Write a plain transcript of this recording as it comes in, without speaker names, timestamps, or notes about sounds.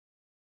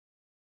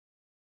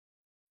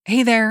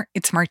Hey there,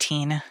 it's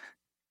Martine.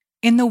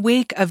 In the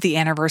wake of the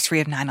anniversary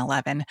of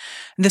 9/11,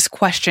 this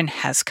question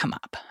has come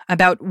up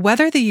about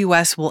whether the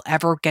US will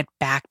ever get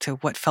back to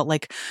what felt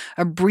like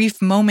a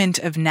brief moment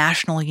of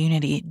national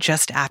unity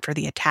just after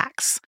the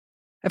attacks.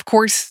 Of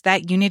course,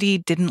 that unity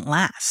didn't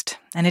last,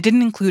 and it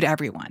didn't include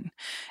everyone.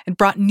 It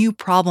brought new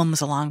problems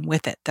along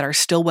with it that are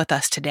still with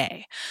us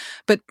today.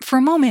 But for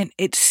a moment,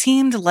 it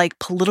seemed like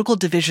political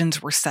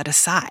divisions were set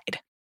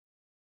aside.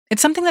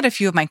 It's something that a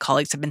few of my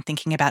colleagues have been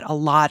thinking about a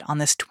lot on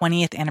this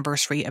 20th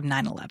anniversary of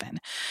 9/11,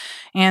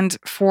 and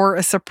for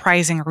a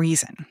surprising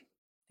reason.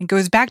 It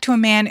goes back to a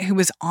man who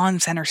was on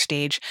center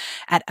stage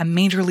at a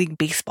Major League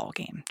Baseball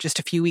game just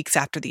a few weeks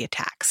after the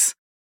attacks.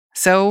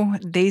 So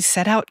they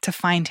set out to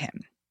find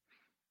him.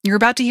 You're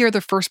about to hear the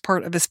first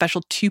part of a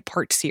special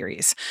two-part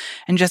series.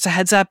 And just a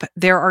heads up,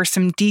 there are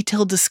some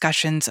detailed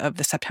discussions of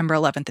the September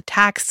 11th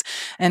attacks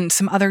and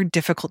some other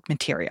difficult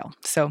material,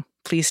 so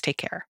please take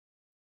care.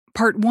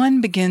 Part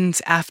 1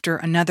 begins after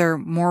another,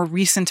 more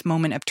recent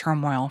moment of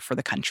turmoil for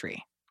the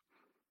country.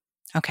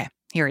 Okay,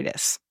 here it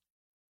is.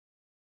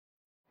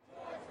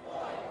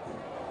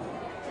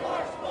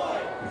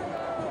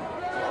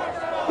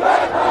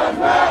 Black Lives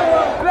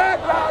Matter! Black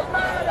Lives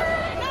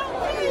Matter! No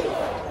peace!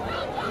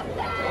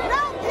 No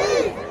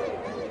peace!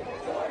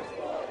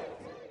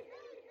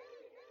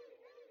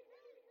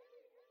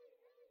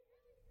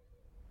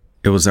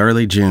 It was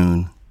early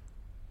June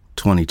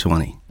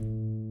 2020.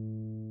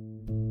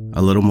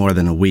 A little more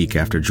than a week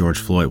after George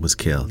Floyd was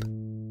killed.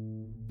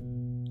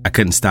 I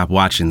couldn't stop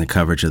watching the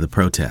coverage of the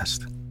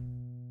protest.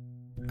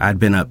 I'd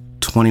been up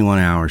 21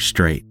 hours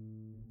straight.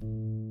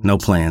 No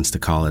plans to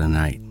call it a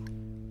night.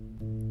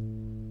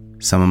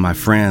 Some of my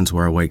friends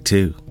were awake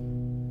too,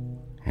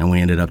 and we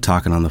ended up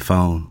talking on the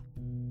phone.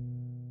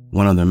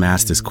 One of them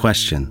asked this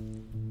question: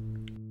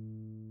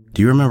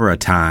 do you remember a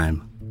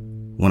time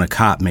when a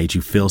cop made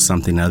you feel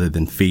something other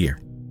than fear?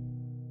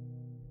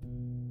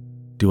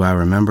 Do I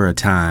remember a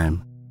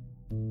time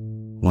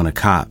when a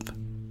cop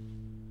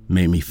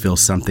made me feel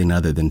something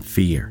other than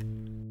fear?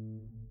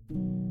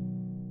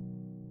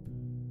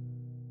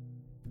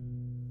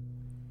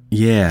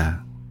 Yeah,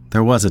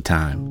 there was a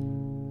time.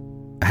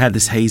 I had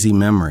this hazy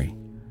memory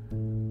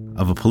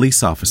of a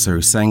police officer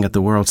who sang at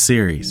the World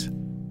Series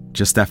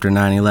just after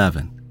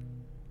 9/11.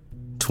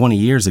 20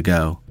 years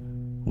ago,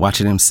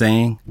 watching him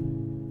sing,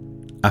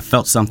 I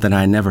felt something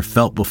I never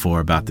felt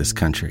before about this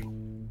country.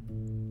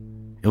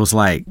 It was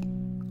like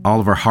all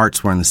of our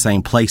hearts were in the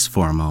same place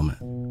for a moment.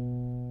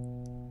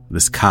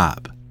 This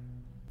cop,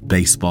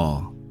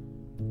 baseball,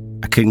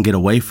 I couldn't get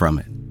away from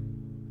it.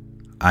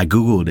 I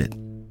Googled it.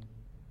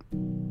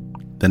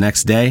 The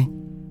next day,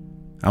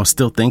 I was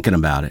still thinking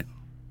about it,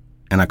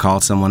 and I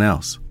called someone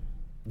else.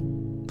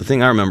 The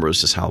thing I remember is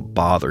just how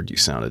bothered you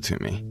sounded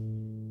to me.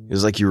 It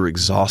was like you were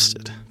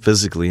exhausted,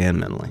 physically and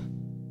mentally,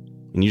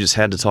 and you just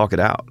had to talk it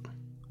out.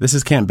 This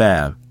is Kent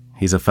Babb.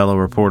 He's a fellow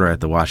reporter at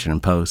the Washington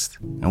Post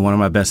and one of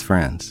my best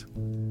friends.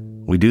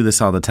 We do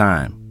this all the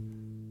time,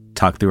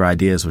 talk through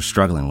ideas we're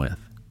struggling with.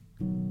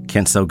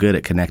 Kent's so good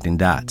at connecting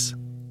dots.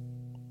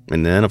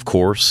 And then, of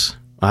course,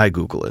 I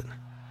Google it.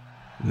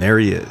 And there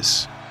he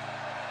is.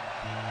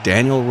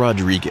 Daniel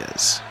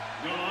Rodriguez.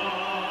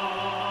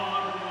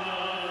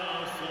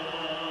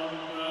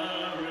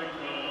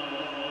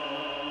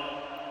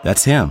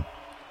 That's him.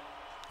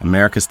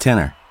 America's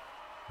tenor.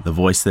 The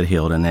voice that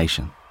healed a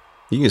nation.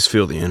 You can just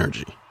feel the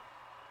energy.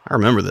 I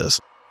remember this.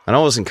 I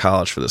was in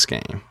college for this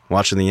game,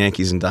 watching the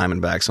Yankees and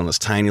Diamondbacks on this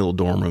tiny little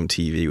dorm room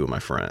TV with my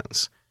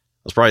friends.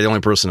 I was probably the only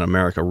person in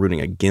America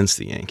rooting against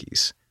the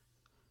Yankees.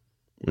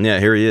 And yeah,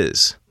 here he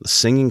is, the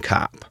singing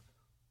cop.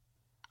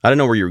 I didn't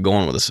know where you were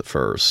going with this at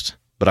first,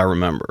 but I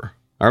remember.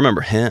 I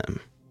remember him.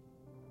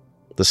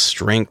 This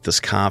strength, this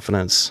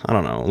confidence. I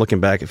don't know, looking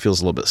back, it feels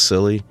a little bit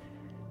silly,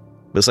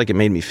 but it's like it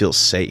made me feel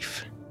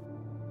safe.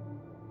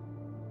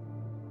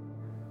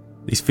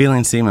 These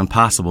feelings seem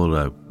impossible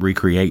to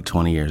recreate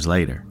 20 years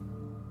later.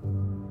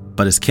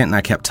 But as Kent and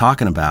I kept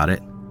talking about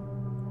it,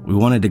 we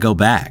wanted to go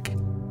back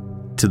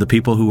to the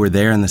people who were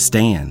there in the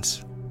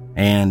stands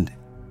and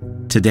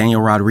to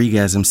Daniel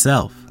Rodriguez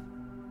himself.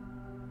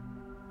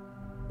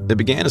 It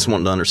began as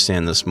wanting to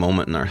understand this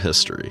moment in our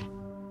history.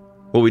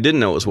 What we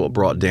didn't know was what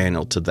brought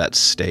Daniel to that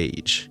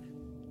stage.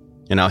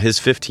 And how his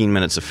 15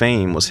 minutes of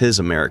fame was his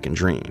American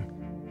dream,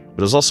 but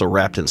it was also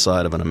wrapped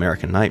inside of an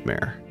American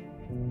nightmare.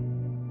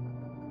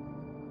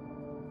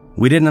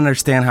 We didn't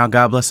understand how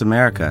God Bless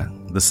America,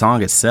 the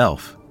song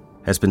itself,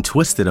 has been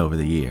twisted over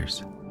the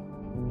years.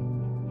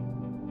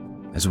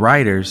 As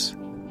writers,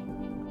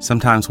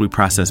 sometimes we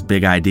process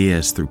big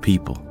ideas through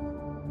people.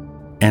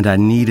 And I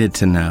needed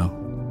to know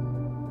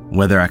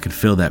whether I could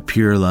feel that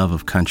pure love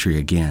of country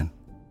again.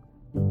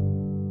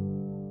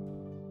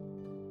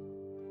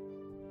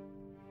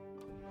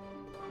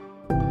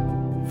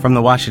 From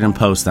the Washington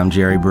Post, I'm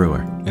Jerry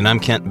Brewer. And I'm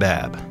Kent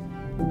Babb.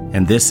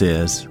 And this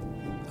is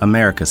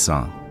America's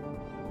Song.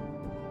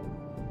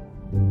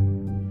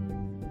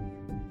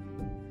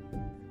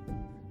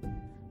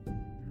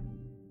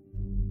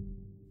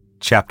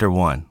 Chapter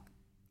 1.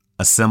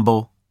 A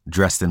Symbol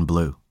Dressed in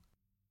Blue.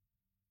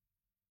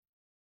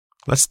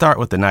 Let's start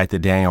with the night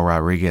that Daniel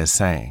Rodriguez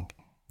sang,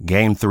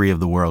 Game 3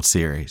 of the World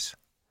Series.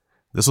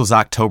 This was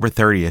October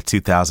 30th,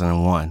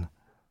 2001,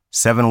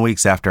 7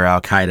 weeks after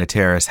al-Qaeda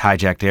terrorists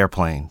hijacked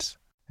airplanes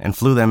and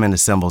flew them into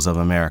symbols of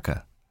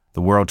America,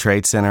 the World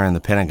Trade Center and the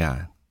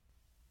Pentagon.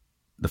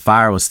 The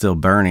fire was still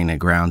burning at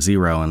Ground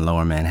Zero in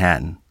Lower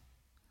Manhattan.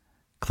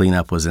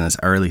 Cleanup was in its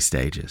early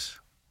stages.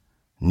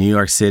 New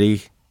York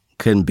City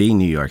couldn't be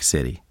New York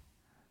City.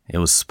 It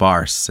was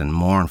sparse and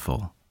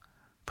mournful,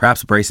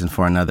 perhaps bracing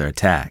for another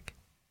attack.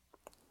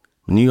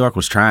 New York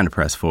was trying to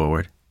press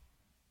forward.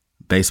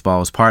 Baseball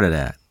was part of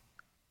that.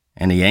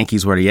 And the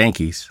Yankees were the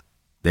Yankees.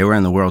 They were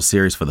in the World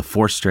Series for the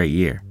 4th straight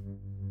year.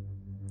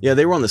 Yeah,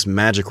 they were on this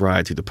magic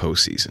ride through the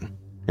postseason.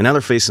 And now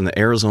they're facing the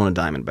Arizona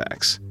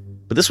Diamondbacks.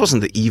 But this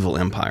wasn't the evil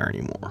empire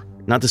anymore.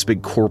 Not this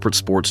big corporate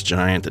sports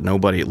giant that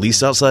nobody, at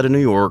least outside of New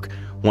York,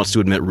 wants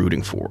to admit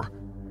rooting for.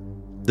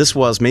 This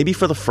was, maybe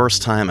for the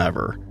first time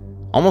ever,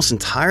 almost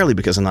entirely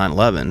because of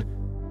 9/11,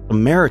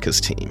 America's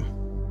team.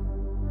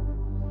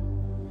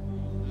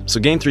 So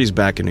Game 3 is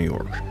back in New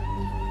York.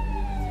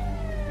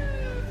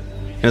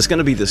 And it's going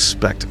to be this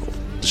spectacle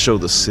to show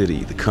the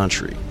city, the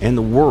country, and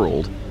the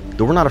world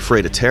that we're not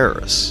afraid of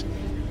terrorists.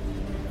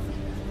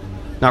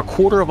 Now, a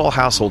quarter of all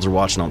households are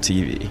watching on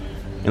TV,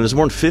 and there's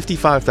more than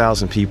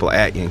 55,000 people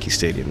at Yankee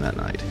Stadium that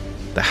night,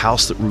 the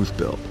house that Ruth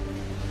built.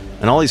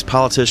 And all these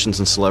politicians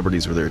and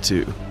celebrities were there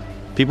too,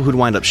 people who'd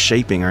wind up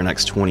shaping our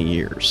next 20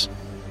 years.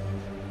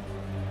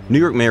 New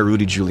York Mayor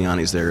Rudy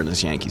Giuliani's there in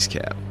his Yankees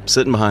cap,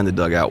 sitting behind the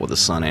dugout with his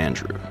son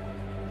Andrew.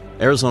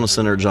 Arizona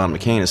Senator John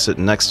McCain is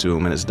sitting next to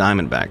him in his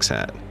Diamondbacks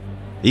hat.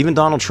 Even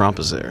Donald Trump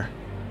is there,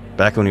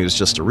 back when he was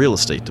just a real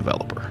estate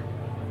developer.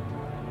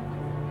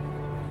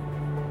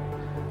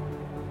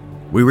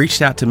 We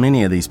reached out to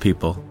many of these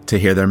people to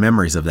hear their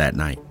memories of that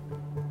night.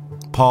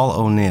 Paul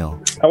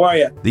O'Neill. How are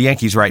you? The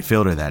Yankees right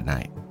fielder that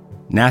night.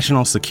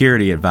 National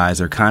Security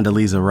Advisor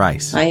Condoleezza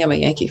Rice. I am a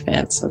Yankee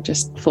fan, so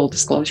just full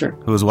disclosure.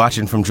 Who was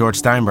watching from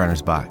George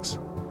Steinbrenner's box.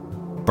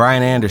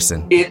 Brian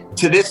Anderson. It,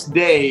 to this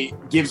day,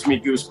 gives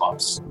me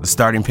goosebumps. The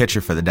starting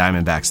pitcher for the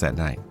Diamondbacks that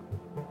night.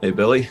 Hey,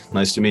 Billy.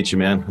 Nice to meet you,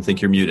 man. I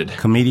think you're muted.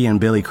 Comedian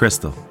Billy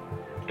Crystal.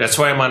 That's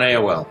why I'm on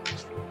AOL.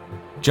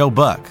 Joe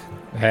Buck.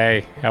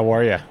 Hey, how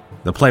are you?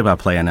 The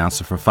play-by-play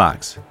announcer for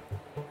Fox.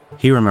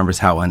 He remembers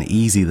how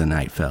uneasy the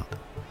night felt.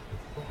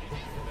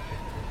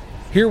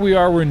 Here we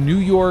are, we're in New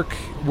York,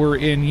 we're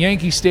in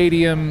Yankee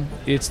Stadium,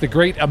 it's the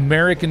great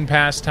American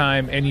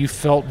pastime, and you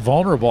felt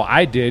vulnerable.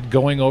 I did,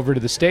 going over to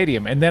the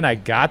stadium. And then I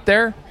got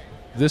there.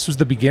 This was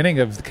the beginning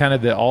of kind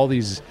of all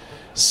these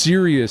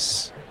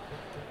serious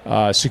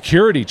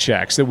security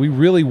checks that we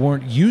really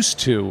weren't used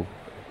to.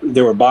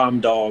 There were bomb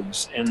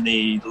dogs in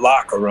the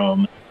locker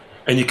room.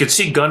 And you could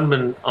see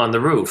gunmen on the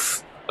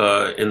roof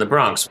in the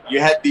Bronx. You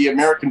had the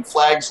American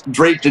flags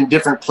draped in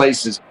different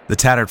places. The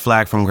tattered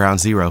flag from Ground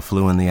Zero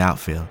flew in the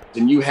outfield.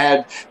 And you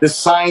had the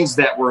signs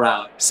that were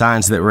out.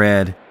 Signs that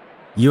read,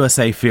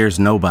 USA fears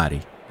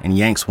nobody, and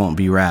Yanks won't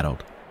be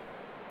rattled.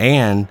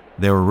 And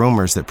there were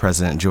rumors that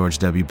President George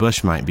W.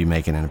 Bush might be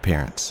making an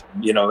appearance.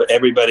 You know,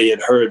 everybody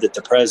had heard that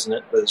the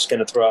president was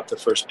going to throw out the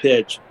first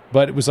pitch.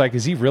 But it was like,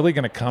 is he really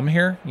going to come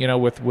here? You know,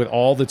 with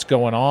all that's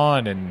going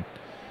on and,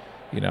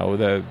 you know,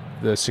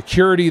 the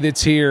security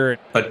that's here.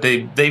 But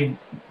they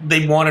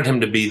wanted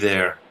him to be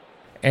there.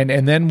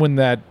 And then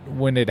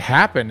when it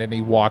happened and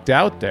he walked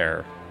out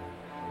there,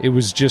 it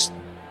was just,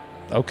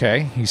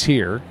 okay, he's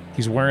here.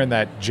 He's wearing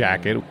that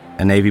jacket.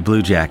 A navy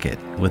blue jacket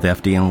with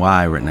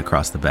FDNY written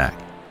across the back.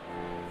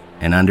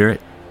 And under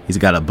it, he's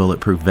got a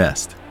bulletproof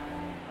vest.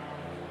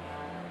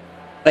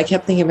 I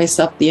kept thinking to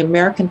myself, the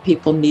American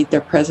people need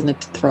their president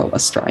to throw a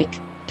strike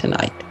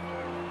tonight.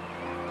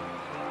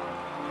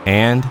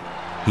 And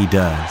he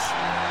does.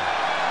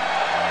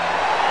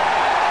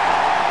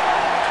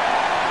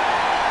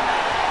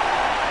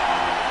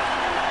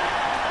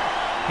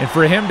 And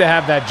for him to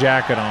have that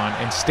jacket on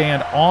and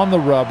stand on the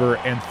rubber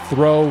and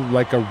throw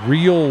like a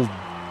real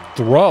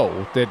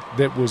throw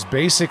that was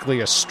basically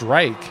a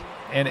strike.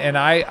 And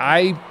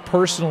I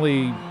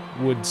personally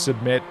would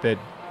submit that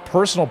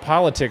personal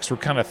politics were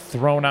kind of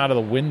thrown out of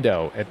the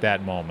window at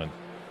that moment.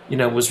 You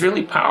know, it was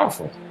really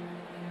powerful.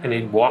 And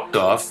he walked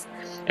off.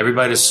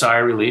 Everybody had a sigh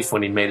of relief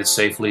when he made it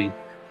safely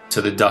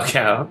to the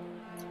dugout.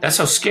 That's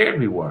how scared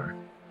we were.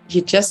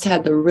 He just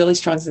had the really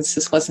strong sense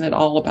this wasn't at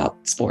all about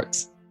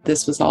sports.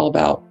 This was all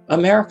about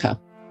America.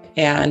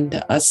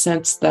 And a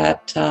sense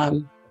that,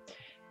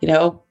 you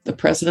know, the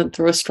president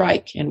threw a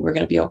strike and we're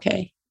going to be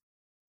okay.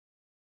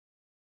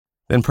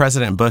 Then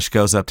President Bush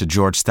goes up to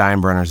George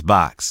Steinbrenner's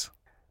box.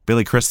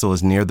 Billy Crystal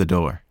is near the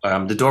door.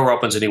 The door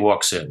opens and he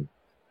walks in.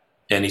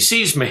 And he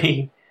sees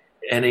me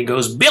and he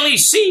goes, "Billy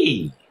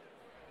C.,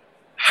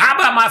 how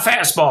about my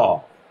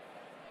fastball?"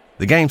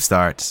 The game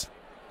starts,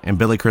 and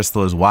Billy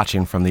Crystal is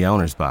watching from the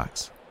owner's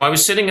box. I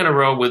was sitting in a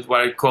row with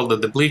what I call the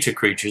bleacher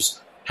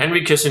creatures,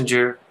 Henry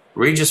Kissinger,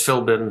 Regis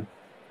Philbin,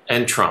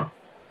 and Trump.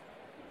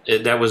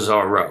 That was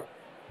our row.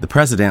 The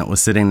president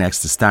was sitting next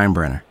to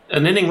Steinbrenner.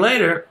 An inning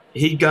later,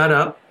 he got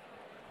up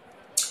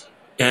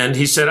and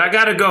he said, "I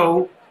got to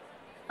go.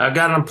 I've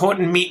got an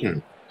important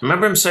meeting."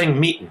 remember him saying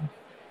meeting.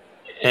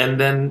 And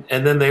then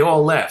they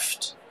all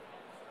left.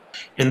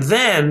 And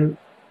then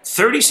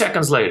 30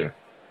 seconds later,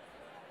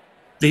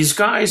 these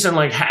guys in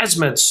like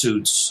hazmat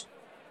suits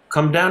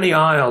come down the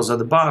aisles of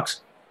the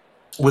box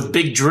with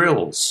big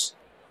drills.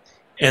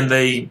 And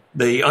they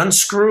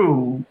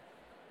unscrew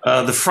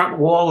the front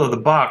wall of the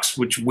box,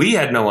 which we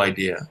had no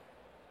idea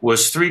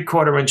was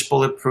 3/4 inch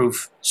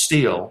bulletproof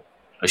steel,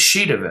 a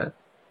sheet of it.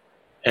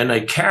 And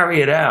they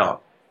carry it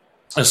out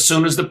as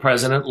soon as the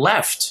president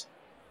left.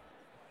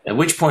 At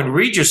which point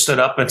Regis stood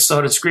up and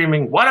started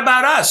screaming, "What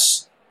about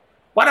us?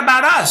 What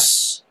about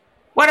us?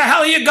 Where the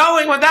hell are you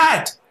going with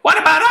that? What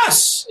about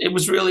us?" It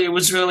was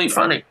really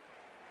funny.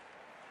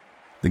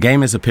 The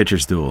game is a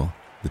pitcher's duel.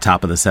 The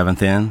top of the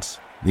 7th ends.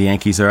 The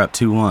Yankees are up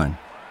 2-1.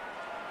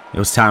 It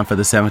was time for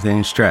the 7th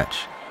inning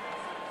stretch.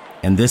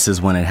 And this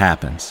is when it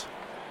happens.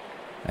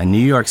 A New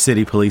York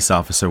City police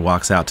officer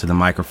walks out to the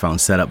microphone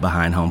set up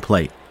behind home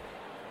plate.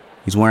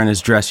 He's wearing his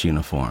dress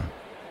uniform.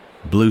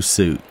 Blue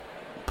suit,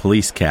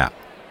 police cap,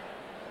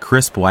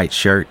 crisp white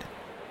shirt,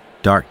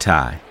 dark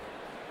tie.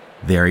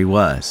 There he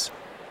was,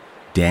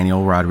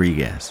 Daniel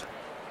Rodriguez.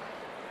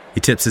 He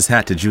tips his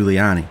hat to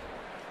Giuliani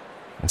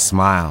and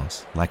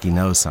smiles like he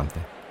knows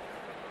something.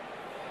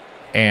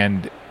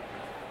 And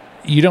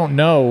you don't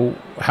know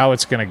how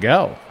it's going to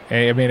go.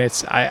 I mean,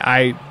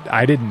 I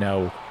didn't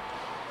know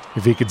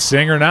if he could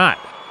sing or not.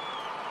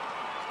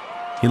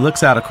 He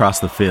looks out across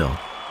the field.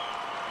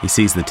 He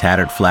sees the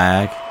tattered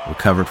flag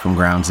recovered from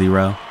ground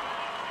zero.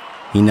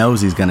 He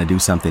knows he's going to do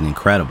something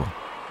incredible.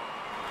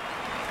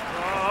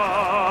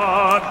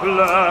 God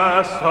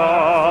bless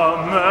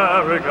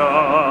America.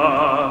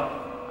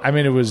 I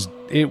mean,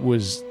 it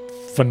was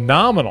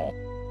phenomenal.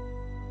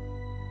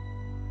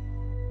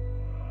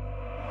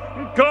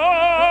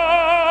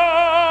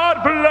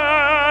 God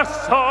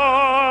bless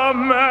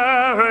America,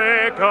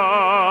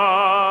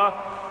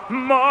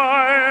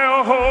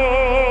 my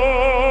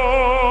home,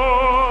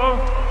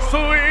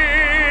 sweet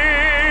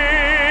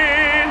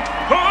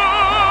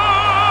home.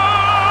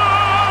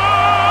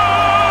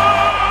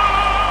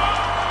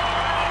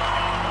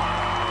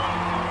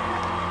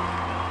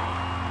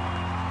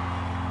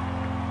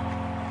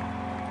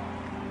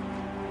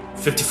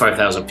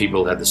 55,000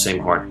 people had the same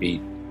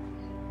heartbeat,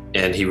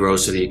 and he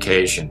rose to the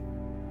occasion.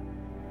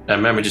 I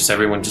remember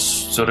everyone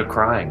just sort of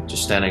crying,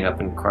 just standing up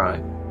and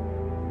crying.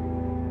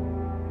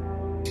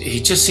 He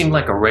just seemed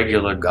like a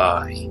regular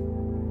guy.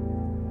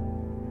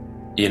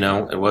 You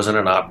know, it wasn't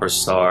an opera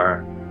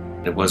star.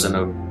 It wasn't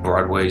a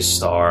Broadway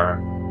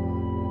star.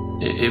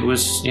 It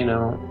was, you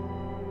know,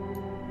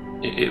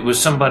 it was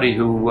somebody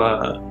who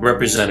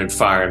represented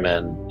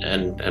firemen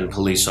and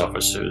police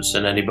officers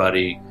and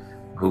anybody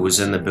who was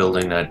in the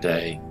building that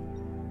day.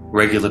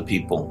 Regular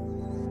people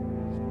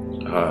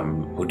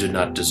who did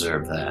not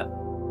deserve that.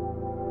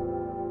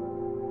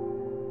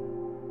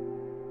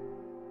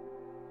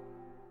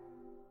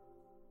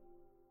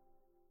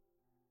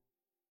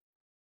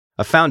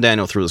 I found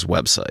Daniel through his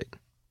website,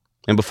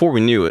 and before we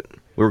knew it,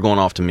 we were going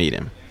off to meet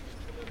him.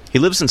 He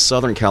lives in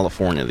Southern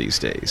California these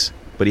days,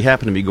 but he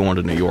happened to be going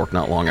to New York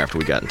not long after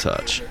we got in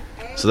touch.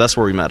 So that's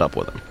where we met up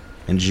with him.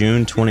 In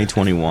June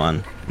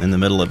 2021, in the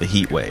middle of a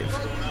heat wave.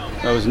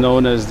 I was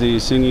known as the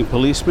singing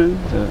policeman,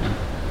 the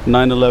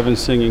 9/11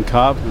 singing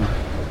cop,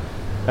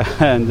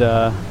 and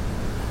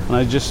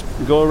I just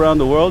go around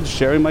the world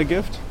sharing my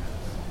gift.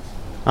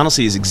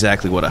 Honestly, he's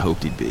exactly what I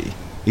hoped he'd be.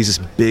 He's this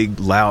big,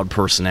 loud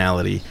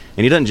personality,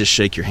 and he doesn't just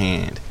shake your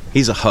hand.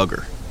 He's a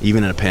hugger,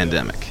 even in a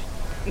pandemic.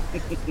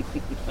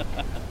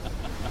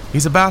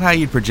 He's about how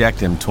you'd project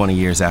him 20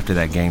 years after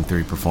that Game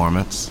 3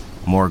 performance.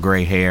 More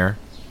gray hair.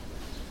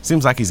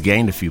 Seems like he's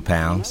gained a few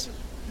pounds.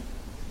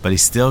 But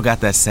he's still got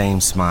that same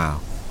smile.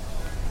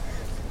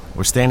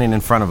 We're standing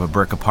in front of a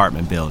brick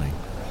apartment building,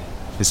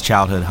 his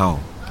childhood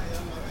home.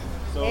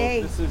 So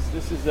this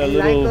is a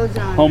little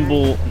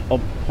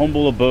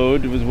humble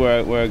abode. It was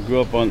where I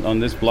grew up on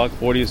this block,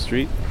 40th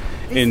Street,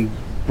 in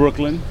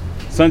Brooklyn.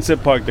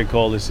 Sunset Park, they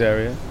call this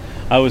area.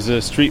 I was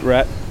a street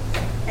rat,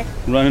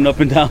 running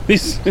up and down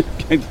these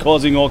and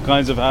causing all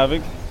kinds of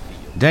havoc.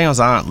 Daniel's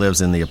aunt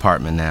lives in the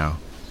apartment now.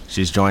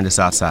 She's joined us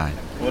outside.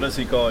 What does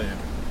he call you?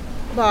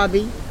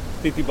 Bobby.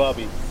 Titi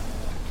Bobby.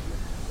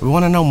 We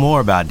want to know more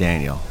about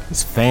Daniel,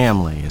 his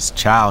family, his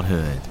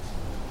childhood,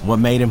 what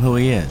made him who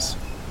he is.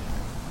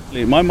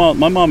 My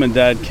mom and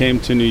dad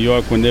came to New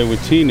York when they were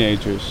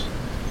teenagers.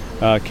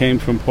 Came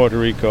from Puerto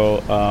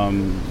Rico.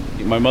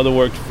 My mother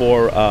worked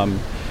for a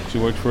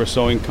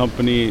sewing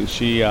company, and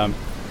she it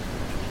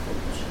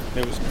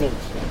was Coach.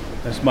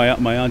 That's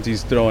my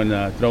auntie's throwing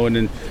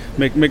in,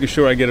 making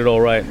sure I get it all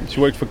right. She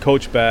worked for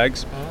Coach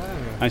Bags,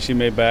 and she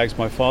made bags.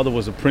 My father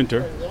was a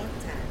printer.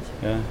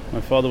 Yeah, my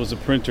father was a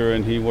printer,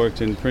 and he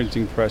worked in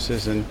printing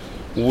presses, and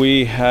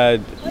we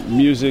had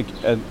music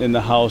in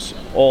the house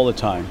all the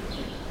time.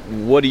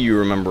 What do you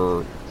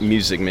remember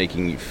music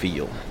making you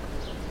feel?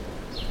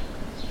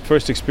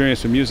 First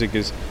experience with music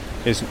is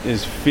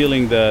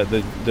feeling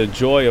the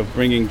joy of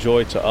bringing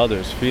joy to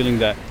others, feeling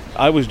that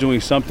I was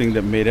doing something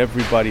that made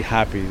everybody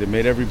happy, that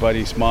made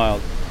everybody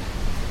smile.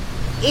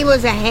 It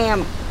was a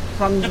ham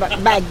from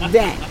back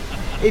then,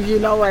 if you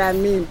know what I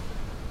mean.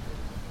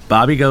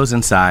 Bobby goes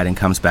inside and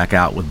comes back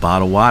out with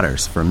bottled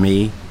waters for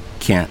me,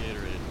 Kent,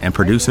 and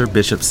producer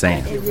Bishop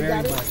Sam. Thank you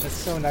very much. That's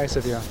so nice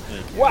of you.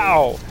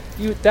 Wow,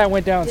 that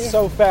went down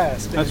so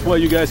fast. That's why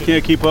you guys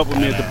can't keep up with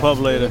me at the pub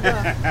later.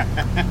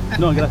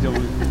 No,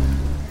 gracias.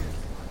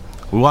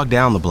 We walk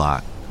down the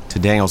block to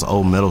Daniel's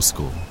old middle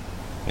school.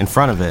 In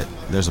front of it,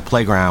 there's a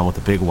playground with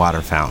a big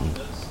water fountain,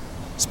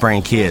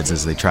 spraying kids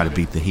as they try to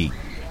beat the heat.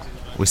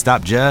 We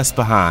stop just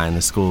behind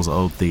the school's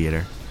old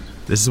theater.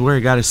 This is where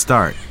he got his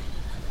start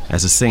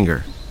as a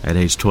singer at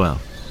age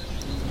 12.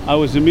 I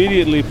was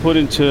immediately put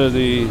into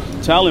the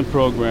talent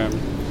program.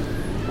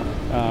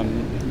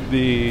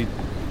 The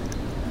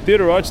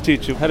theater arts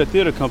teacher had a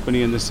theater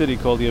company in the city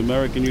called the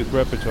American Youth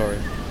Repertory,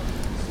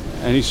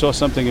 and he saw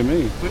something in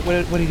me.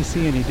 What did he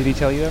see in you? Did he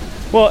tell you that?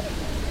 Well,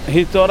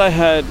 he thought I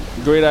had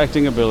great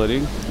acting ability.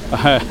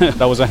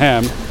 That was a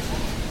ham.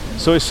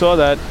 So he saw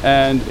that,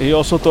 and he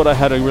also thought I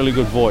had a really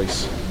good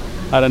voice.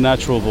 I had a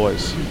natural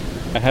voice.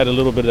 I had a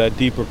little bit of that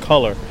deeper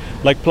color,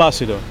 like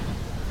Placido.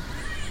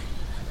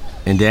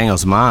 In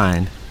Daniel's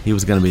mind, he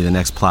was going to be the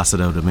next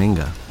Placido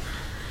Domingo.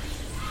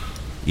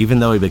 Even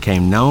though he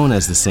became known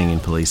as the singing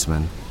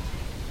policeman,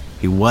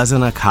 he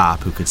wasn't a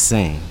cop who could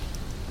sing.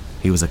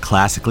 He was a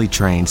classically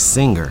trained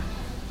singer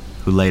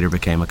who later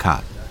became a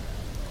cop.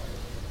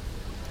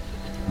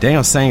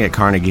 Daniel sang at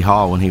Carnegie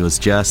Hall when he was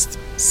just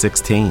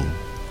 16.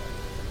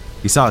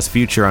 He saw his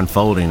future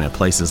unfolding at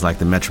places like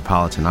the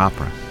Metropolitan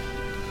Opera.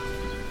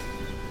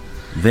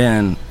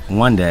 Then,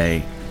 one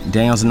day,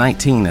 Daniel's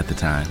 19 at the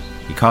time.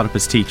 He called up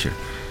his teacher.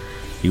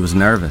 He was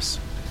nervous.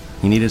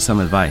 He needed some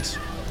advice.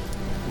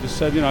 He just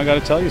said, I got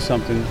to tell you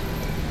something.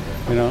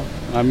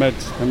 I met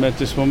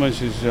this woman.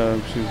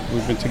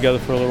 We've been together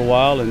for a little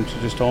while, and she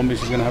just told me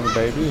she's going to have a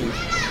baby,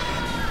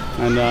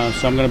 and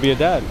so I'm going to be a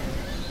dad.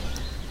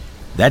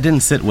 That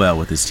didn't sit well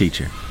with his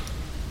teacher.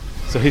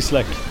 So he's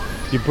like,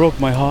 "You broke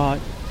my heart."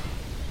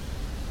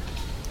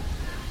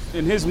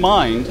 In his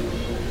mind,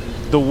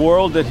 the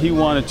world that he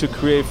wanted to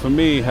create for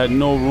me had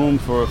no room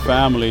for a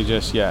family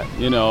just yet.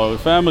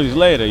 Family's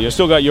later. You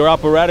still got your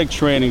operatic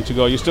training to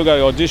go. You still got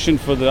to audition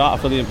for the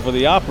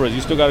operas.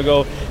 You still got to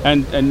go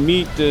and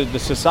meet the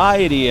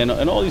society and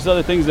all these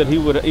other things that he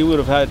would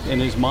have had in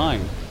his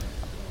mind.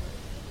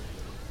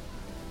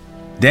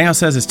 Daniel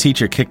says his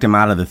teacher kicked him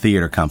out of the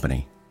theater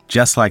company,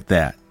 just like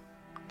that.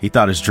 He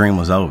thought his dream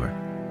was over.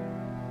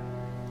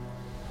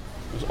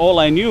 All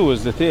I knew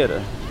was the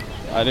theater.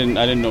 I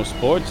didn't know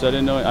sports.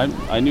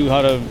 I knew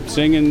how to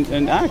sing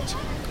and act,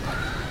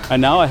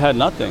 and now I had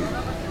nothing,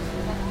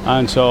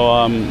 and so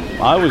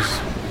I was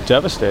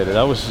devastated.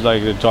 That was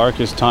like the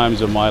darkest times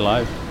of my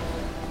life.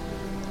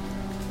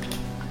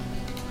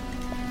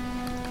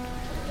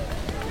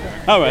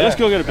 All right, let's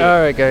go get a beer. All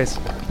right, guys.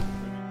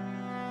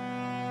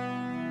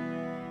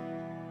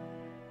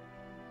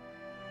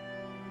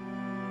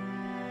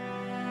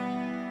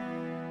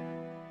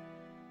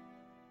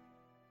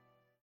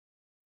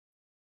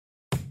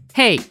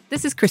 Hey,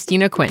 this is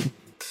Christina Quinn.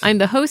 I'm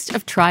the host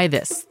of Try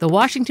This, the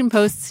Washington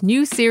Post's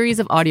new series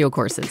of audio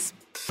courses.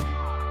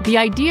 The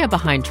idea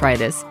behind Try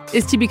This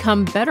is to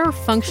become better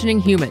functioning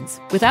humans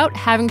without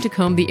having to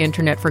comb the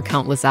internet for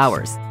countless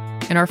hours.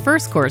 In our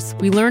first course,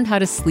 we learned how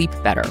to sleep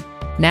better.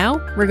 Now,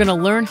 we're going to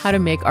learn how to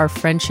make our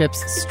friendships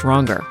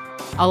stronger.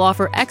 I'll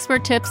offer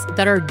expert tips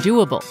that are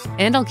doable,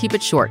 and I'll keep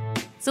it short.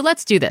 So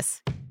let's do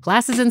this.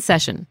 Class is in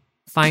session.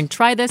 Find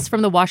Try This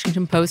from the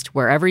Washington Post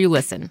wherever you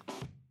listen.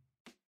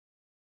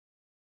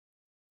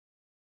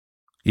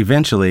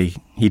 Eventually,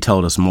 he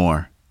told us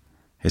more.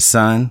 His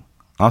son,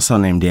 also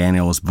named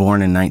Daniel, was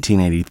born in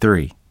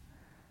 1983.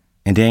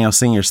 And Daniel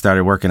Sr.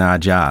 started working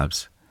odd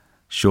jobs.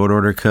 Short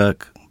order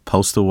cook,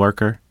 postal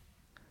worker.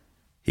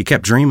 He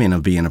kept dreaming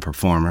of being a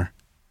performer.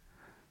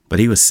 But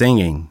he was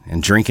singing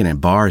and drinking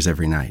at bars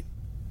every night.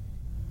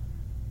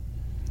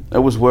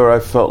 That was where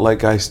I felt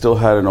like I still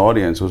had an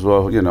audience. Was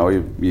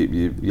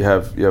you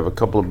have a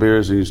couple of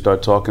beers and you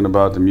start talking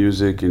about the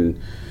music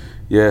and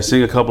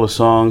sing a couple of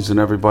songs and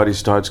everybody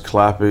starts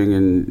clapping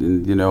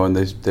and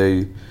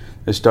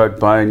they start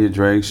buying you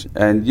drinks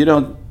and you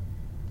don't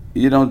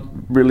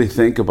really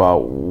think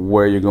about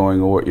where you're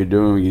going or what you're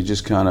doing. You're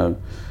just kind of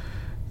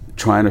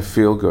trying to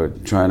feel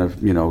good, trying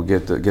to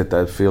get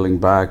that feeling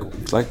back.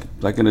 It's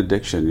like an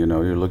addiction.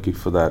 You're looking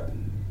for that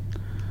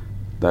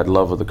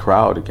love of the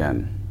crowd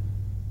again.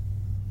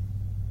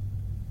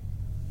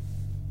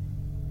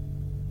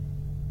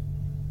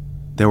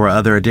 There were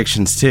other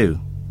addictions too.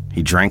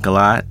 He drank a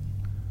lot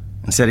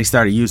and said he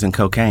started using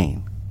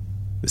cocaine.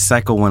 The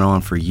cycle went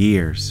on for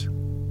years.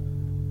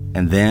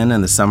 And then,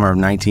 in the summer of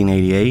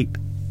 1988,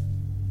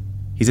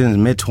 he's in his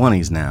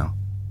mid-20s now.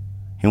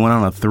 He went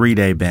on a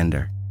 3-day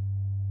bender.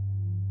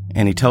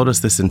 And he told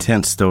us this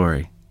intense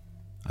story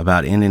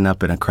about ending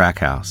up in a crack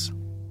house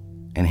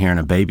and hearing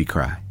a baby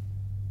cry.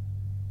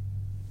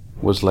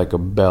 It was like a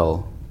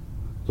bell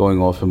going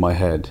off in my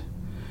head.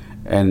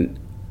 And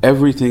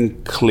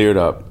everything cleared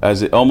up,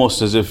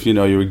 almost as if, you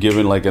were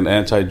given like an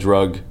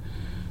anti-drug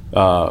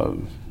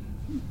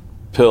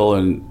pill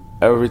and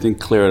everything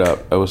cleared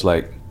up. I was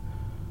like,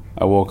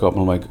 I woke up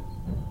and I'm like,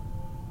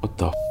 what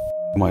the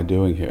am I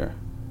doing here?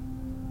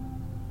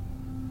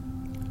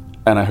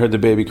 And I heard the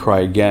baby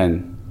cry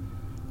again.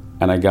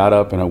 And I got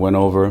up and I went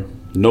over.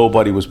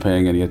 Nobody was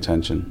paying any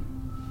attention.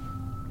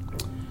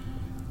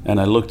 And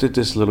I looked at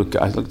this little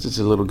guy.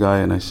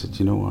 And I said,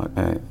 you know what?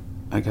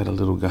 I got a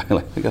little guy.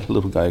 I got a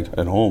little guy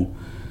at home.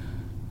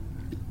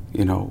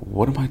 You know,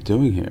 what am I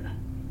doing here?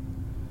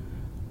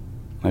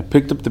 And I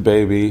picked up the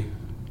baby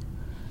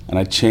and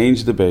I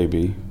changed the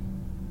baby.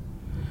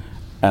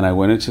 And I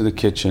went into the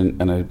kitchen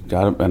and I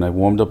got up and I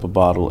warmed up a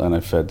bottle and I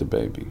fed the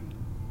baby.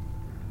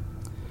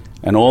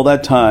 And all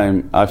that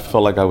time, I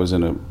felt like I was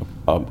in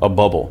a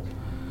bubble.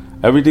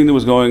 Everything that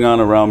was going on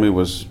around me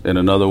was in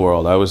another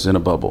world. I was in a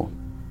bubble.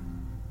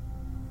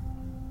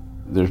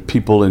 There's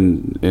people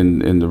in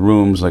the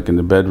rooms, like in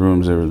the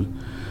bedrooms, they were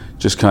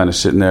just kind of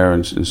sitting there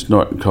and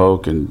snorting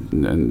coke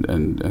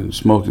and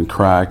smoking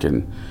crack,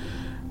 and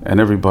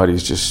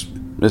everybody's just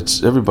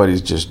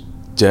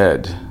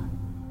dead.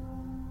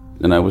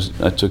 And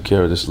I took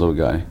care of this little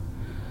guy,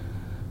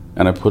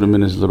 and I put him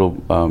in his little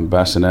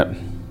bassinet,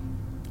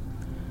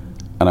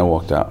 and I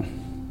walked out.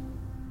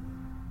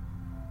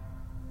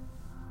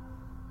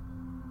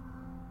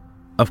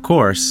 Of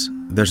course,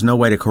 there's no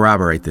way to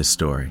corroborate this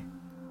story.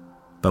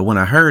 But when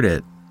I heard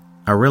it,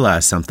 I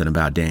realized something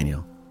about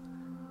Daniel.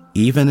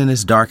 Even in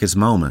his darkest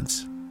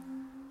moments,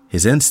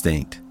 his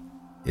instinct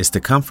is to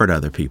comfort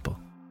other people.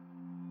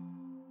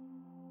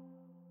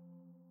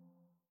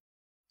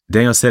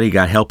 Daniel said he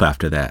got help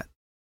after that,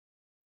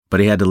 but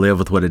he had to live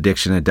with what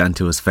addiction had done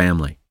to his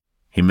family.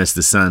 He missed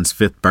his son's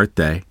 5th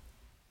birthday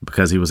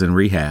because he was in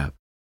rehab.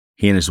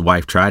 He and his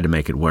wife tried to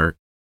make it work.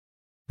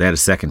 They had a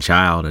second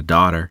child, a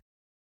daughter,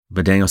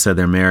 but Daniel said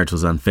their marriage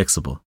was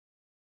unfixable.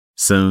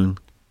 Soon,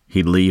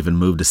 he'd leave and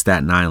move to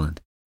Staten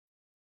Island.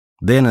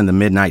 Then in the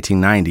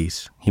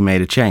mid-1990s, he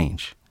made a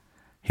change.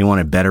 He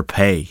wanted better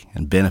pay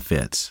and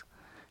benefits,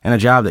 and a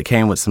job that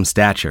came with some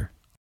stature.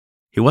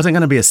 He wasn't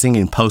going to be a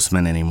singing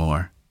postman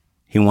anymore.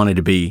 He wanted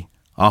to be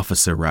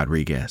Officer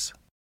Rodriguez.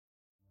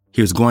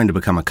 He was going to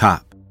become a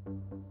cop.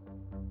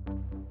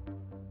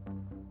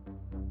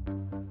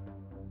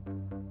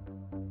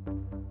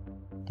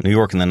 New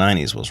York in the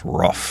 90s was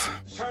rough.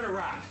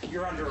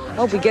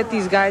 Hope we get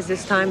these guys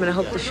this time, and I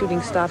hope the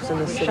shooting stops in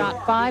the city.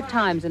 Shot 5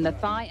 times in the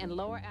thigh and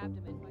lower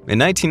abdomen. In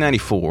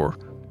 1994,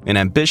 an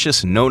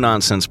ambitious,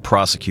 no-nonsense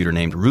prosecutor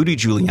named Rudy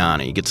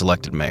Giuliani gets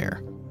elected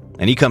mayor,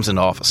 and he comes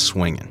into office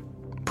swinging,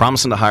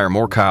 promising to hire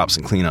more cops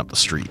and clean up the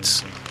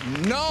streets.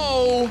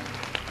 No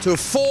to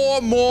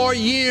 4 more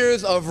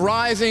years of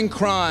rising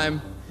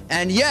crime,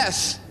 and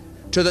yes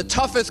to the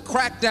toughest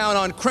crackdown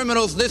on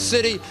criminals this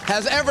city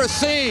has ever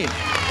seen.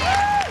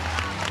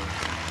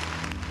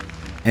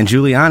 And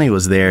Giuliani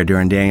was there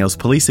during Daniel's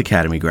police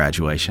academy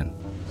graduation.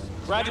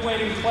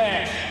 Graduating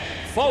class,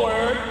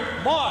 forward,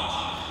 march.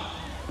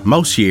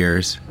 Most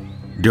years,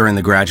 during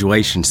the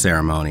graduation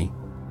ceremony,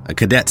 a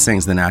cadet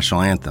sings the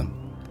national anthem.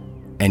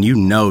 And you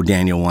know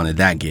Daniel wanted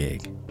that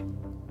gig.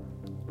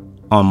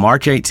 On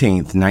March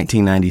 18th,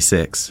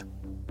 1996,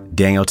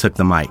 Daniel took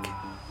the mic.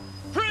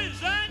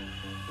 Present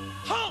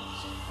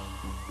Holmes.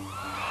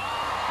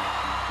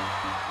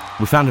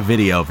 We found a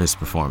video of his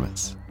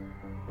performance.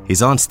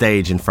 He's on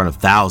stage in front of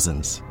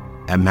thousands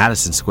at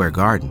Madison Square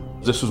Garden.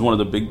 This was one of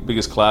the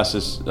biggest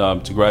classes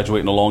to graduate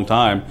in a long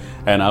time,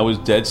 and I was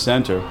dead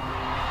center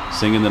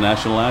singing the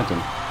national anthem.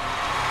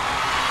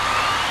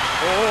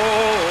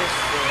 Oh,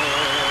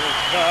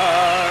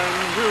 can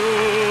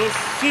you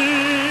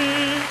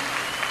see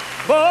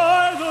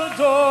by the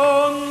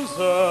dawn's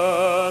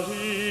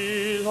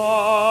early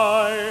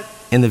light?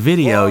 In the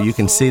video, you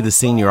can see the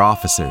senior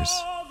officers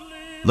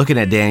looking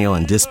at Daniel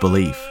in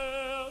disbelief.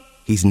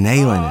 He's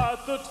nailing it.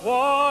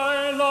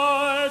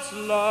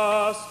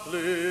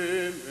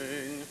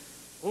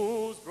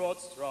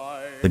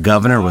 The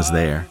governor was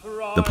there,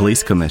 the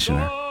police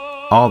commissioner,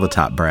 all the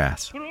top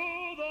brass.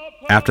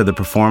 After the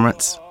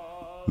performance,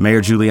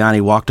 Mayor Giuliani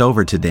walked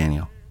over to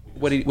Daniel.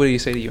 What did he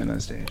say to you on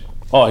that stage?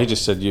 Oh, he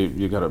just said,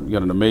 you got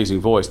an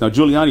amazing voice. Now,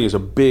 Giuliani is a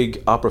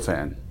big opera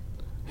fan.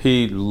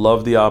 He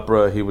loved the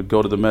opera. He would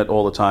go to the Met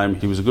all the time.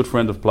 He was a good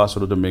friend of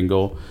Placido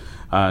Domingo.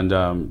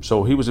 And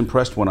so he was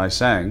impressed when I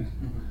sang.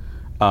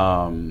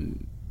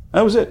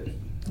 That was it.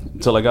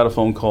 Until I got a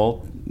phone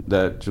call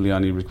that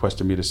Giuliani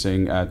requested me to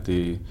sing at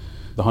the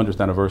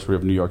 100th anniversary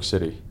of New York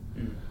City.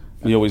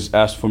 He always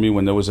asked for me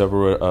when there was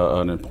ever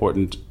an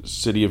important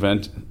city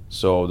event,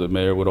 so the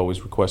mayor would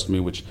always request me,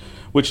 which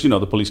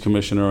the police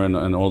commissioner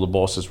and all the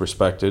bosses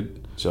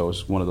respected. So it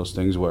was one of those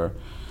things where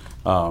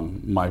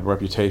my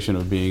reputation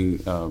of being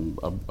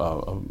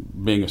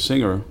a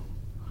singer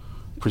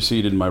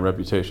preceded my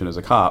reputation as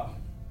a cop.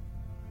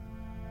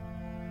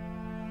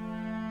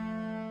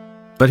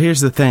 But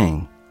here's the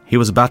thing. He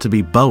was about to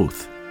be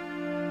both,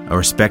 a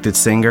respected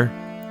singer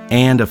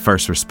and a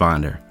first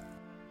responder,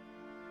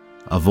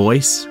 a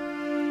voice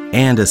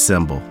and a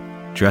symbol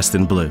dressed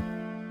in blue.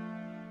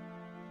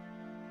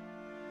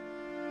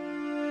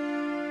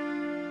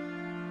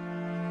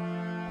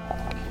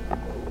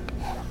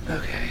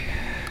 Okay.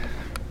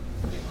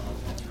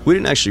 We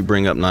didn't actually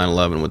bring up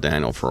 9/11 with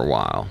Daniel for a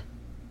while.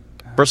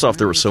 First off,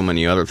 there were so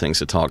many other things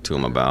to talk to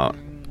him about,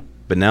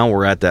 but now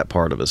we're at that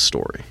part of his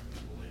story.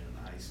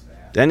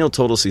 Daniel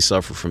told us he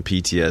suffered from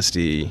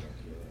PTSD,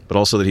 but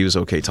also that he was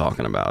okay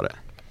talking about it.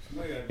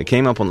 It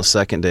came up on the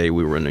second day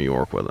we were in New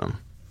York with him.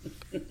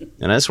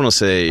 And I just want to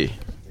say,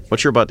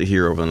 what you're about to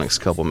hear over the next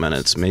couple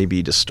minutes may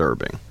be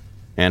disturbing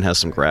and has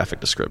some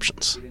graphic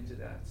descriptions.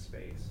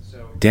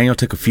 Daniel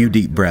took a few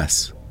deep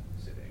breaths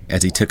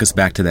as he took us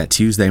back to that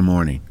Tuesday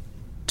morning,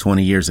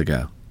 20 years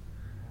ago,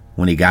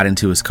 when he got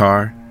into his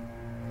car,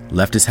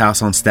 left his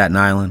house on Staten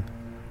Island,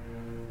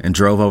 and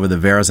drove over the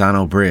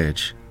Verrazano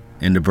Bridge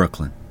into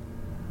Brooklyn.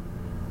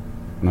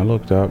 And I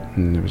looked up,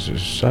 and there was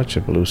just such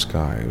a blue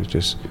sky. It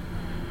was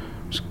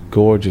a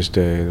gorgeous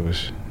day. There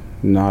was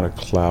not a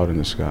cloud in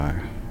the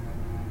sky.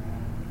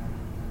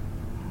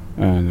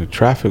 And the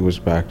traffic was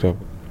backed up,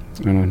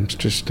 and I'm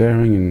just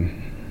staring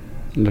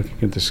and looking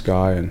at the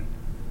sky, and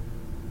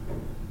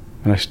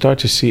I start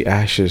to see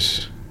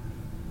ashes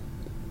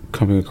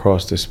coming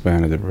across the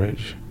span of the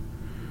bridge.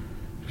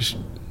 Just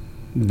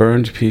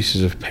burned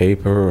pieces of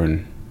paper,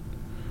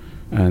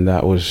 and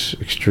that was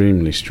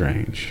extremely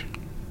strange.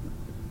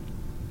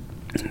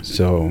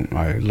 So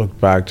I looked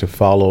back to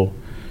follow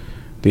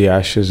the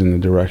ashes in the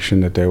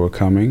direction that they were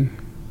coming,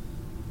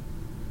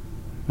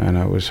 and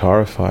I was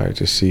horrified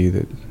to see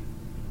that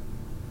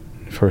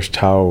the first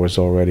tower was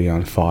already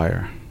on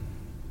fire.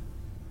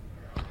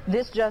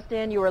 This just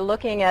in, you are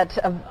looking at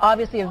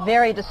obviously a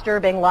very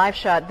disturbing live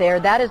shot there.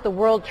 That is the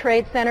World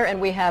Trade Center,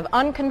 and we have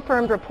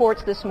unconfirmed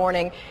reports this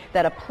morning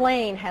that a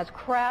plane has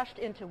crashed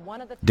into one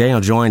of the... Daniel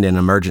joined an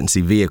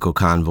emergency vehicle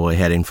convoy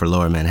heading for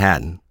Lower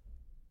Manhattan.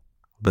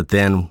 But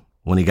then,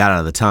 when he got out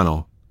of the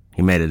tunnel,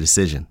 he made a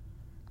decision.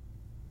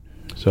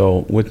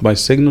 So with my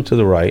signal to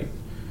the right,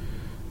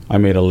 I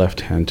made a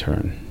left-hand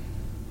turn.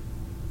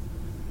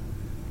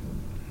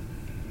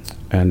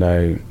 And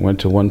I went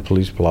to One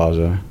Police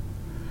Plaza.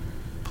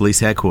 Police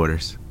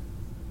headquarters.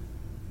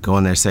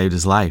 Going there saved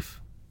his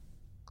life.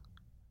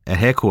 At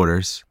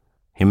headquarters,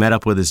 he met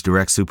up with his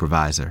direct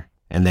supervisor,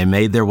 and they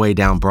made their way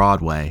down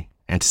Broadway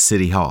and to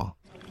City Hall.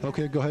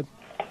 Okay, go ahead.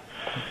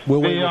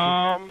 We'll wait.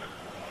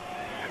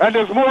 And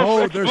there's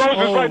more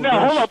explosions right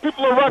now. Hold on,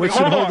 people are running.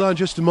 Hold on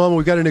just a moment.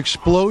 We've got an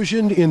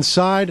explosion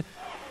inside.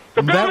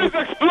 The building's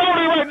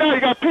exploding right now.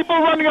 You got people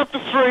running up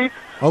the street.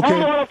 Okay.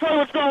 Hold on, I'll tell you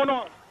what's going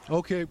on.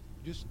 Okay,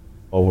 just...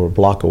 Over a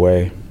block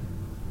away.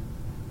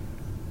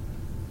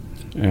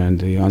 And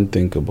the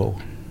unthinkable.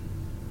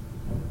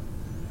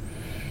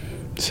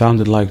 It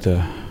sounded like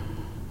the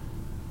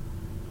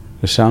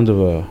sound of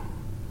a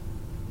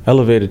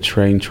elevated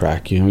train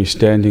track. You know, you're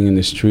standing in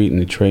the street and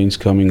the train's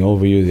coming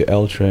over you, the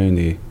L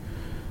train,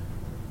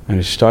 and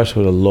it starts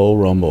with a low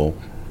rumble.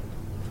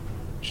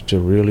 Just a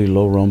really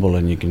low rumble,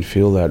 and you can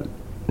feel that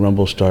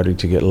rumble starting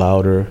to get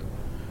louder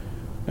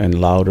and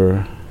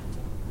louder,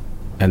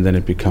 and then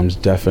it becomes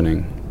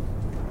deafening.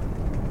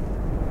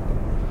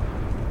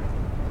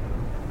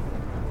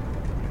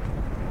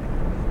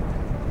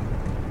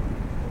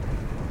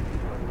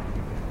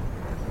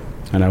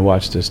 And I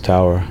watched this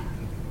tower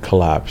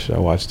collapse. I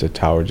watched the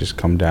tower just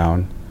come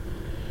down.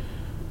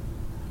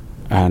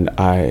 And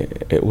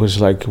it was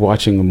like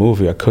watching a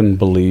movie. I couldn't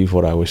believe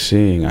what I was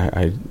seeing.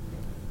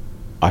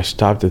 I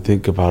stopped to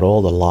think about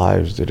all the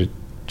lives that had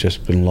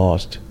just been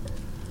lost.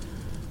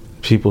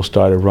 People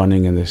started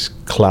running, and this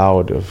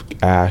cloud of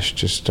ash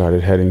just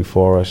started heading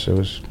for us. It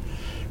was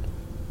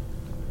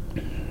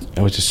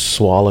just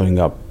swallowing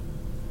up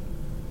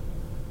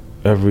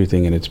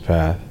everything in its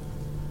path.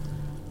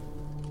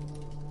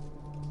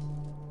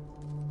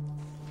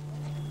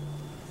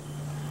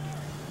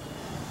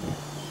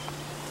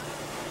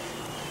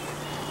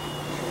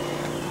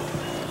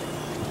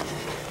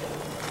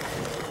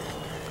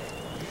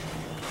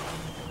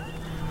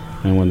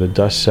 And when the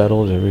dust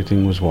settled,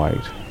 everything was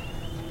white.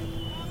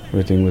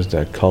 Everything was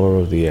that color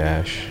of the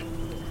ash.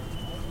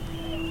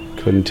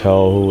 Couldn't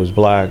tell who was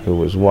black, who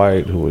was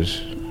white, who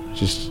was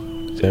just...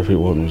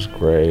 Everyone was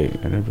gray,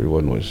 and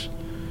everyone was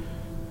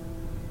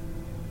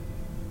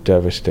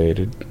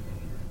devastated.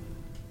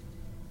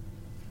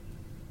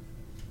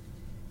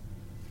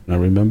 And I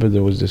remember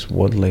there was this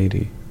one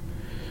lady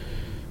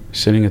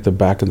sitting at the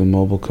back of the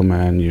mobile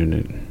command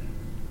unit,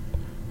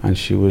 and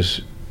she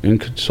was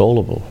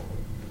inconsolable.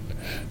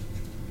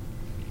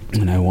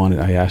 And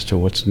I asked her,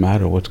 "What's the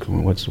matter? What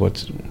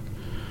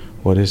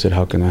is it?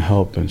 How can I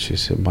help?" And she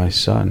said, "My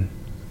son."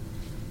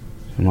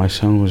 And my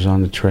son was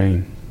on the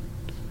train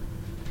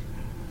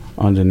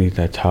underneath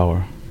that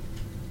tower.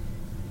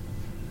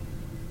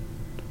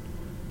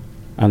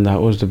 And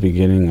that was the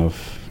beginning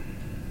of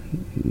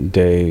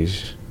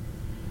days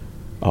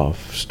of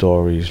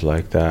stories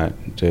like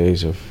that,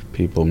 days of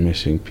people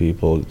missing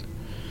people,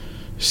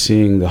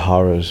 seeing the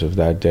horrors of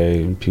that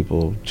day, and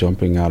people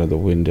jumping out of the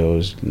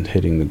windows and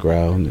hitting the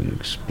ground and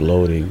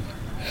exploding.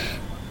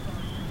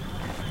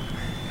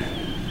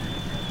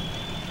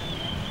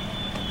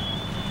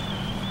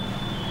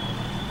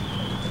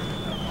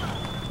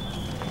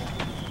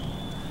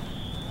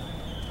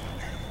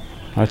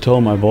 I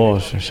told my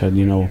boss, I said,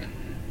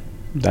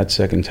 that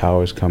second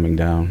tower is coming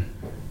down.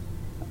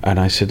 And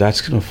I said,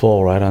 that's going to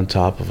fall right on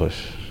top of us.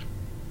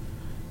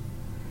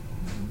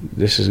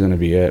 This is going to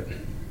be it.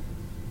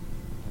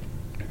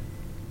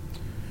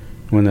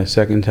 When the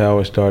second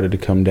tower started to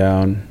come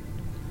down,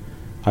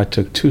 I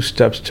took 2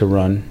 steps to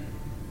run.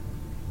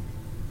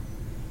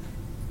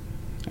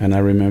 And I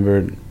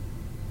remembered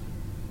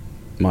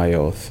my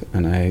oath,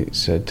 and I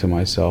said to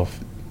myself,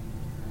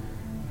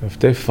 if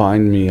they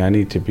find me, I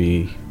need to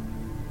be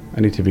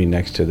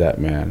next to that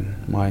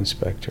man, my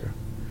inspector.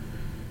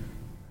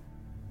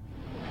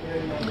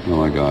 Oh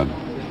my God.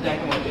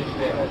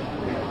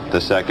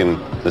 The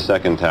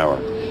second tower.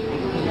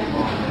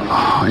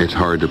 Oh, it's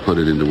hard to put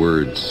it into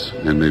words,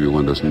 and maybe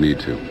one doesn't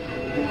need to.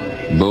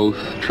 Both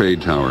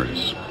trade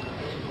towers,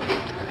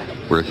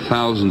 where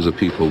thousands of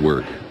people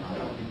work,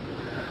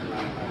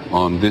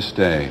 on this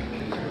day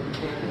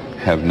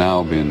have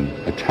now been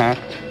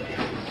attacked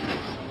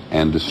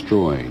and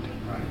destroyed.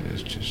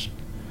 It's just,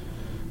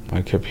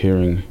 I kept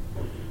hearing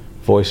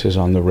voices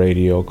on the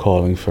radio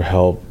calling for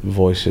help,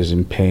 voices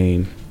in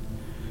pain.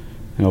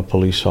 You know,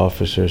 police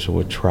officers who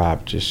were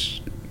trapped,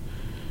 just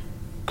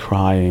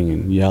crying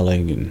and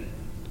yelling, and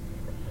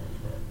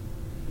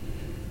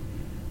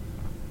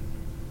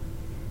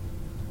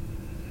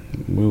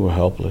we were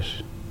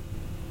helpless.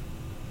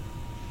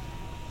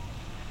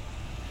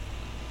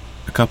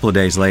 A couple of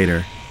days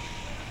later,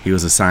 he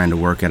was assigned to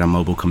work at a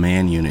mobile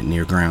command unit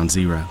near Ground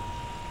Zero.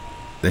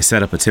 They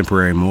set up a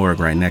temporary morgue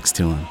right next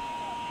to him.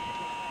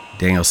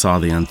 Daniel saw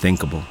the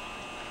unthinkable.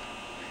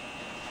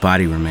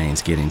 Body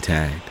remains getting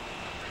tagged.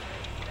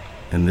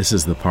 And this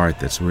is the part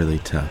that's really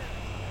tough.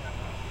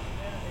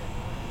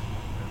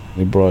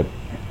 They brought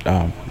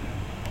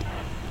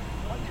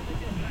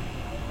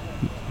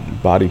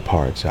body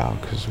parts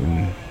out, because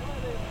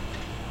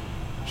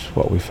it's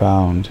what we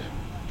found.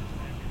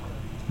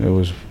 It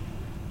was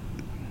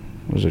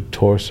a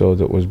torso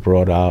that was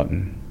brought out,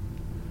 and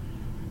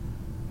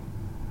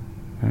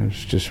it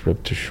was just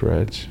ripped to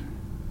shreds.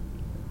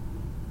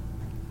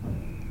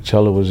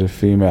 Chella was a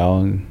female,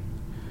 and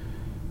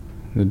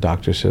the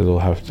doctor said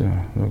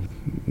the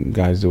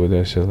guys that were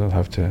there said they'll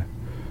have to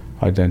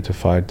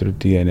identify it through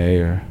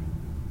DNA, or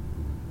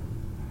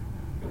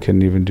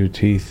couldn't even do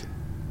teeth.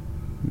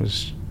 It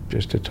was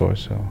just a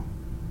torso.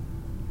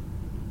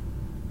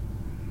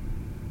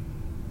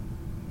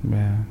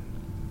 Man.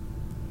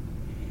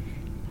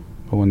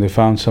 But when they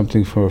found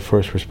something for a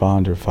first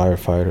responder,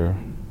 firefighter,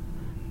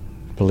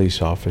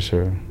 police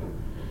officer,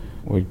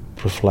 we'd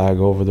put a flag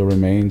over the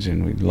remains,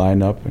 and we'd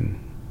line up and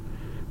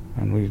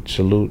we'd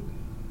salute.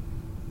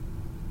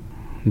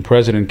 The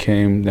president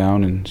came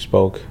down and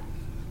spoke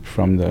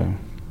from the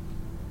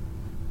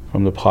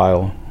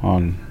pile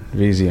on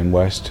Vesey and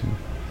West.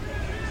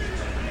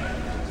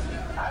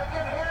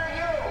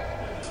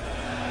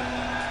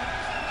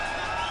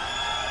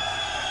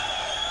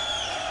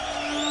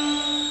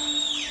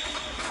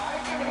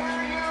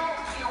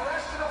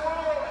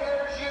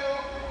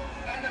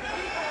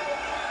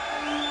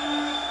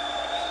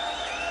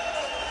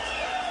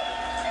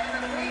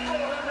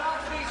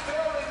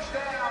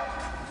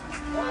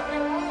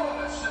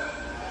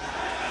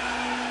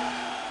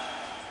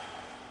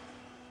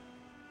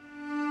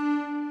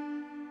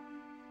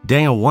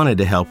 Daniel wanted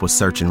to help with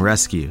search and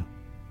rescue.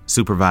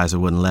 Supervisor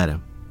wouldn't let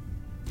him.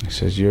 He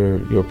says,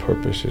 your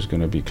purpose is going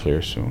to be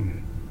clear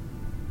soon.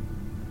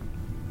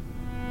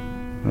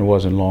 And it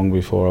wasn't long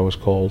before I was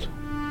called.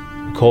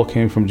 The call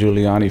came from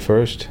Giuliani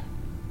first.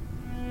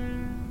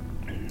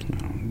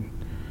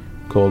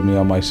 Called me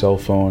on my cell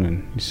phone,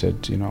 and he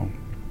said,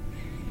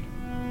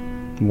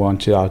 we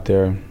want you out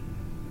there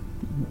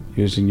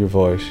using your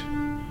voice.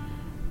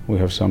 We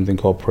have something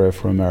called Prayer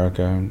for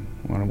America, and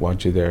I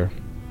want you there.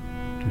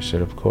 I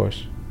said, of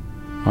course.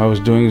 I was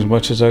doing as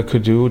much as I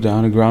could do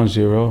down at Ground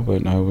Zero,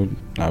 but I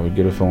would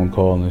get a phone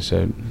call, and they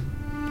said,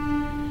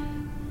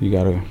 you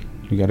gotta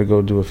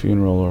go do a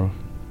funeral, or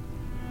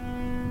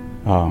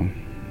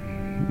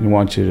we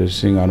want you to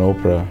sing on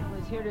Oprah. He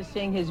was here to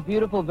sing his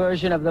beautiful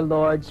version of the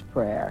Lord's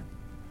Prayer,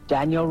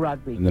 Daniel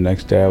Rodriguez. And the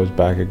next day I was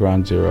back at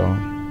Ground Zero.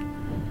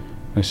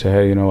 I said,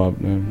 hey,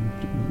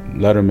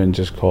 Letterman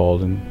just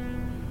called, and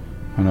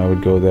I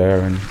would go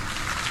there, and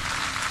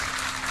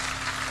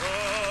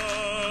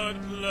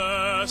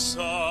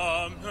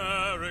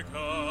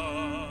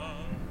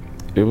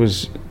it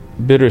was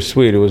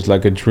bittersweet. It was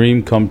like a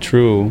dream come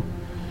true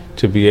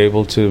to be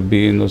able to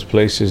be in those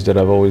places that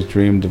I've always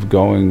dreamed of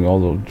going,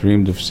 although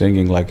dreamed of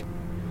singing. Like,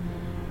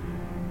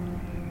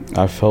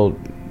 I felt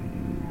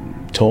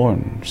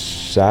torn,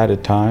 sad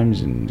at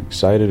times and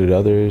excited at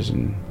others,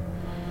 and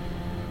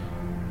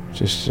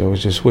I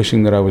was just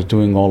wishing that I was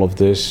doing all of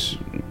this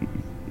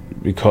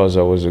because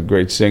I was a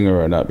great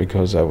singer and not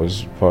because I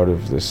was part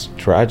of this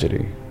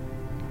tragedy.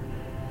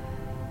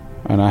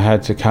 And I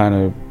had to kind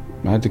of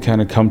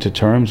come to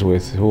terms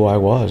with who I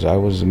was. I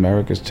was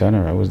America's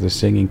tenor. I was the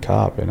singing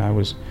cop, and I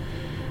was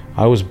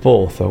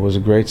both. I was a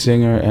great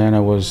singer, and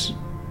I was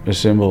a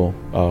symbol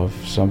of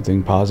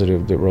something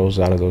positive that rose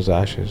out of those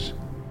ashes.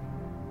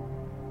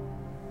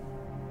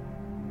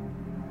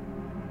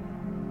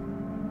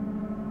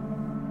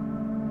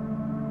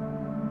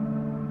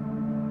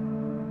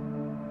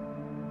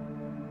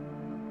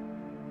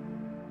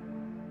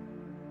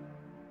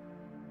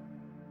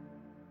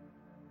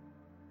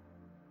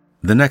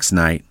 The next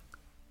night,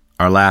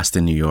 our last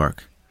in New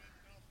York,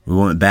 we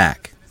went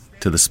back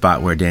to the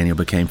spot where Daniel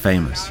became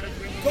famous.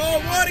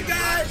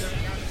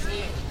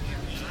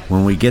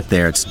 When we get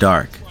there, it's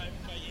dark.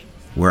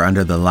 We're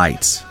under the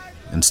lights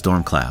and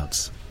storm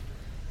clouds.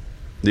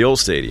 The old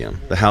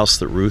stadium, the house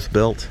that Ruth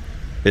built,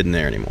 isn't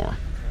there anymore.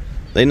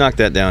 They knocked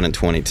that down in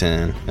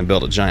 2010 and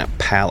built a giant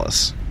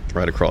palace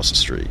right across the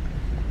street.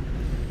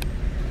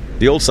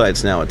 The old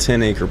site's now a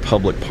 10-acre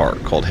public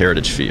park called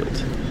Heritage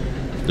Field.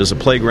 There's a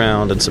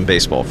playground and some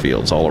baseball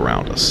fields all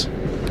around us.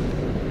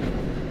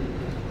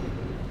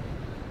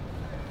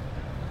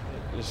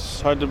 It's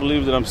hard to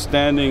believe that I'm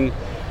standing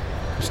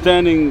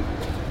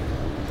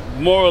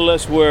more or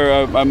less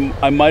where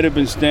I might have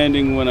been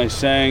standing when I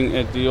sang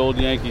at the old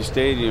Yankee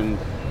Stadium,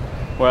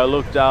 where I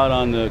looked out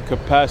on the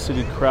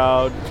capacity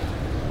crowd.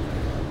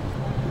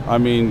 I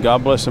mean,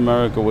 God Bless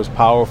America was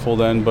powerful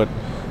then, but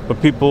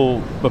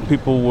people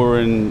were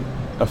in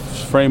a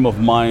frame of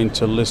mind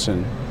to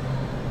listen.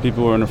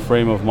 People were in a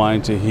frame of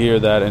mind to hear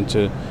that and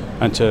to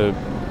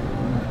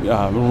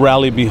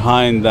rally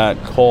behind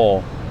that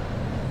call.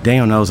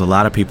 Daniel knows a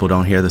lot of people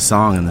don't hear the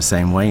song in the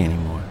same way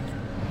anymore.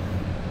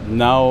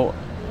 Now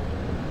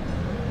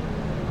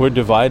we're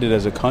divided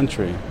as a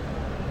country,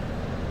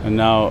 and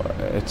now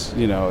it's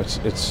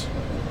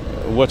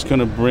what's going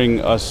to bring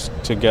us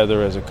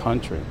together as a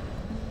country.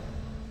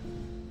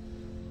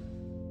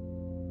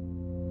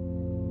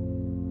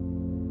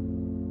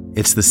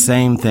 It's the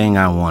same thing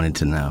I wanted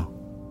to know.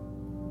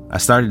 I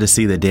started to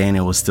see that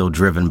Daniel was still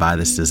driven by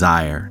this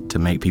desire to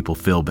make people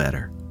feel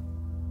better.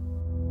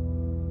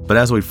 But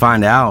as we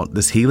find out,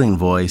 this healing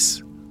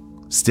voice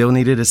still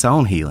needed its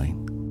own healing.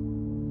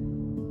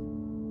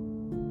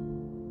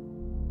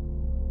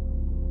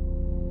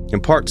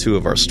 In part 2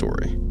 of our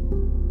story,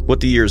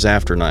 what the years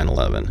after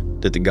 9/11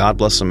 did to God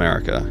Bless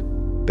America,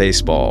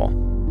 baseball,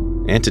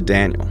 and to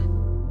Daniel.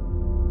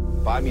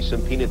 Buy me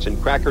some peanuts and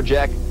Cracker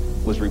Jack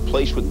was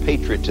replaced with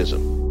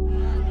patriotism.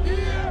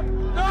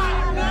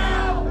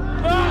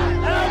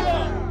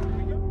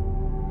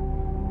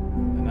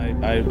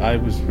 And I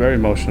was very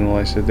emotional.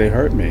 I said, they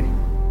hurt me.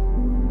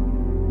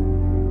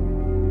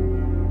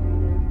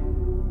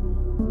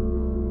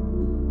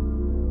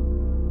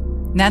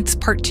 That's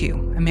part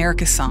 2,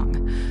 America's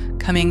Song,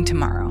 coming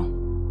tomorrow.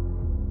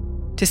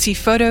 To see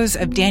photos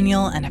of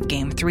Daniel and of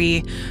Game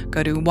 3,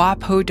 go to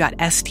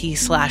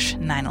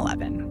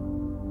wapo.st/911.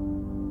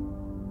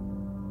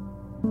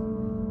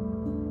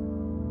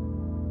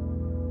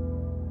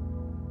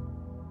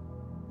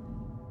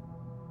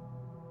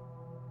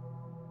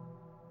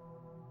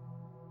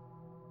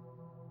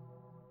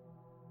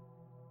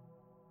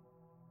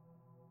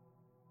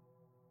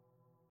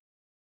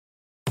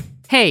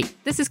 Hey,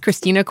 this is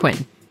Christina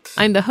Quinn.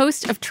 I'm the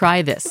host of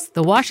Try This,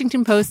 the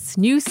Washington Post's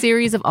new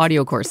series of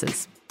audio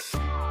courses.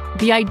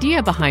 The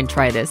idea behind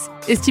Try This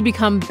is to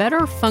become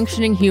better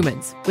functioning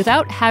humans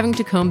without having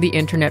to comb the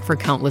internet for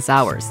countless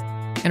hours.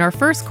 In our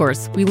first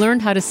course, we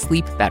learned how to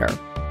sleep better.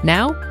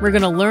 Now, we're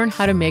going to learn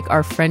how to make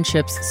our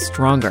friendships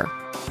stronger.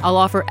 I'll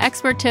offer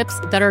expert tips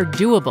that are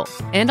doable,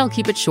 and I'll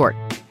keep it short.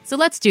 So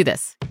let's do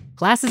this.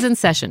 Class is in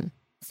session.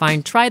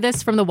 Find Try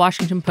This from the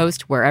Washington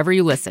Post wherever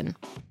you listen.